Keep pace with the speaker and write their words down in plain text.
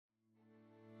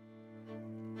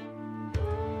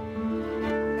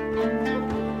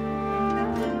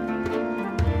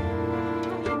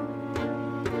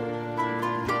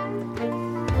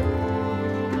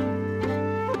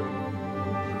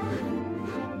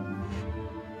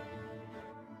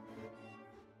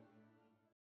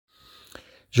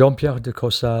Jean-Pierre de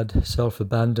Caussade,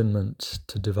 Self-Abandonment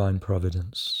to Divine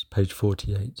Providence, page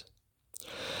 48.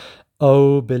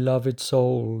 O beloved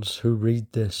souls who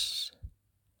read this,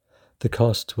 the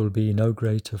cost will be no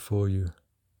greater for you.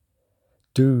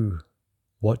 Do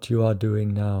what you are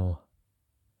doing now.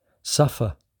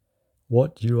 Suffer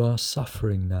what you are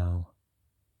suffering now.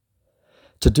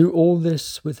 To do all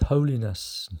this with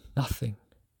holiness, nothing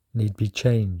need be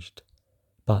changed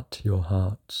but your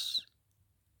hearts.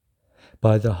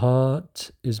 By the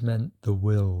heart is meant the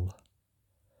will,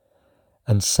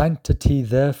 and sanctity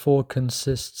therefore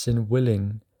consists in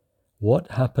willing what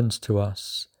happens to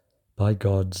us by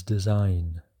God's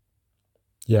design.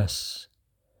 Yes,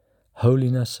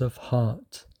 holiness of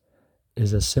heart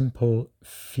is a simple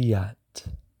fiat,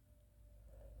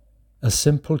 a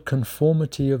simple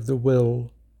conformity of the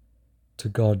will to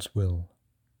God's will.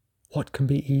 What can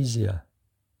be easier?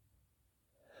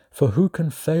 For who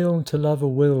can fail to love a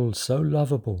will so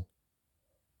lovable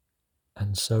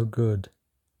and so good?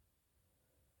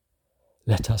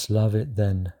 Let us love it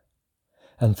then,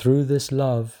 and through this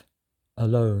love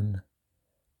alone,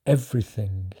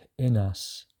 everything in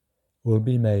us will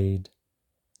be made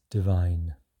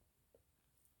divine.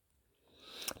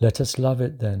 Let us love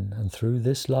it then, and through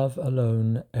this love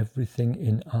alone, everything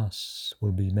in us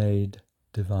will be made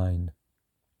divine.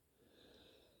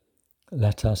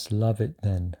 Let us love it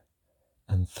then,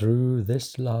 and through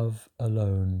this love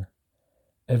alone,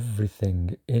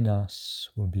 everything in us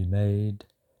will be made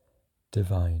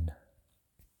divine.